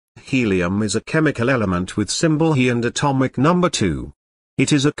Helium is a chemical element with symbol He and atomic number 2.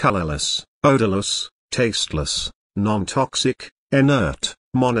 It is a colorless, odorless, tasteless, non-toxic, inert,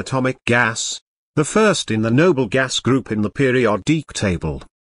 monatomic gas, the first in the noble gas group in the periodic table.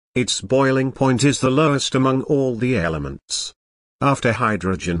 Its boiling point is the lowest among all the elements. After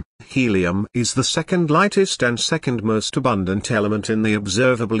hydrogen, helium is the second lightest and second most abundant element in the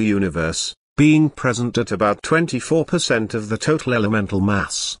observable universe, being present at about 24% of the total elemental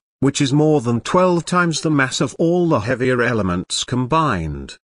mass, which is more than 12 times the mass of all the heavier elements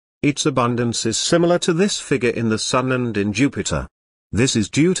combined. Its abundance is similar to this figure in the Sun and in Jupiter. This is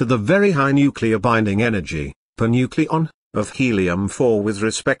due to the very high nuclear binding energy, per nucleon, of helium-4 with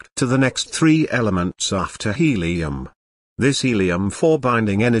respect to the next three elements after helium. This helium-4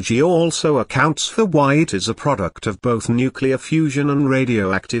 binding energy also accounts for why it is a product of both nuclear fusion and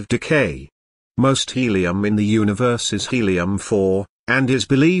radioactive decay. Most helium in the universe is helium-4, and is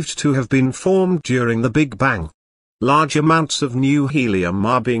believed to have been formed during the Big Bang. Large amounts of new helium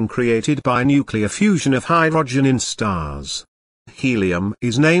are being created by nuclear fusion of hydrogen in stars. Helium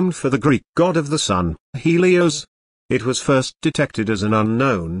is named for the Greek god of the sun, Helios. It was first detected as an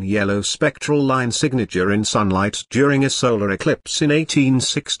unknown yellow spectral line signature in sunlight during a solar eclipse in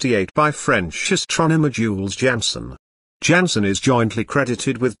 1868 by French astronomer Jules Janssen. Janssen is jointly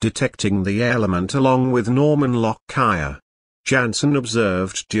credited with detecting the element along with Norman Lockyer. Janssen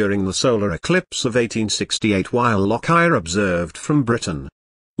observed during the solar eclipse of 1868 while Lockyer observed from Britain.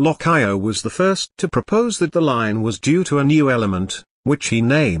 Lockyer was the first to propose that the line was due to a new element, which he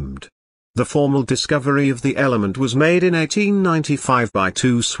named. The formal discovery of the element was made in 1895 by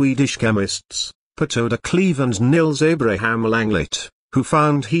two Swedish chemists, Patoda Cleve and Nils Abraham Langlet, who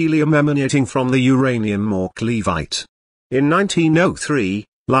found helium emanating from the uranium or clevite. In 1903,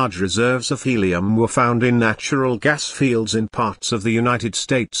 large reserves of helium were found in natural gas fields in parts of the United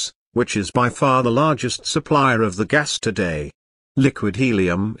States, which is by far the largest supplier of the gas today. Liquid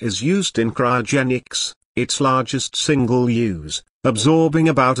helium is used in cryogenics, its largest single use, absorbing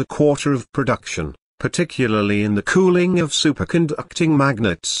about a quarter of production, particularly in the cooling of superconducting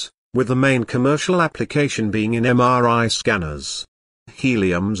magnets, with the main commercial application being in MRI scanners.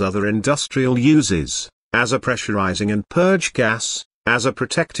 Helium's other industrial uses, as a pressurizing and purge gas, as a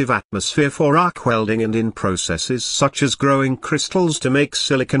protective atmosphere for arc welding and in processes such as growing crystals to make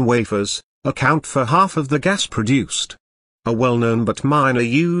silicon wafers, account for half of the gas produced. A well-known but minor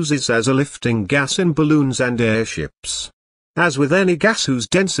use is as a lifting gas in balloons and airships. As with any gas whose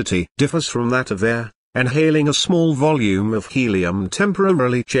density differs from that of air, inhaling a small volume of helium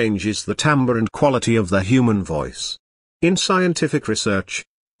temporarily changes the timbre and quality of the human voice. In scientific research,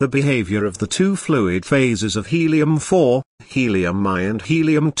 the behavior of the two fluid phases of helium-4, helium-I and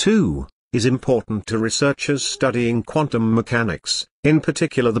helium-2, is important to researchers studying quantum mechanics, in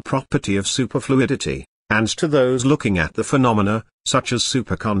particular the property of superfluidity, and to those looking at the phenomena, such as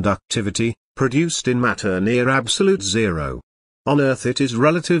superconductivity, produced in matter near absolute zero. On Earth it is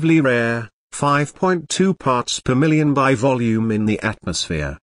relatively rare, 5.2 parts per million by volume in the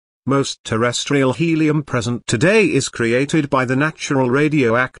atmosphere. Most terrestrial helium present today is created by the natural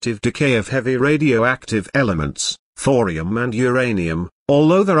radioactive decay of heavy radioactive elements, thorium and uranium,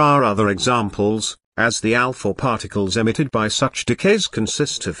 although there are other examples, as the alpha particles emitted by such decays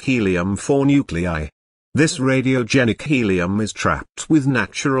consist of helium-4 nuclei. This radiogenic helium is trapped with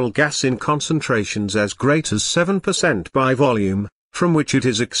natural gas in concentrations as great as 7% by volume, from which it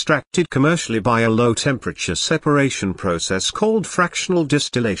is extracted commercially by a low-temperature separation process called fractional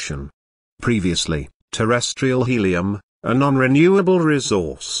distillation. Previously, terrestrial helium, a non-renewable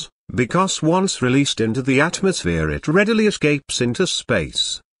resource, because once released into the atmosphere it readily escapes into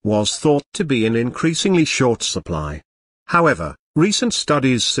space, was thought to be in increasingly short supply. However, recent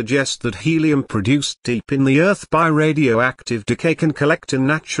studies suggest that helium produced deep in the Earth by radioactive decay can collect in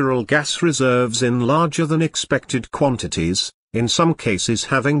natural gas reserves in larger than expected quantities, in some cases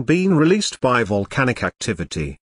having been released by volcanic activity.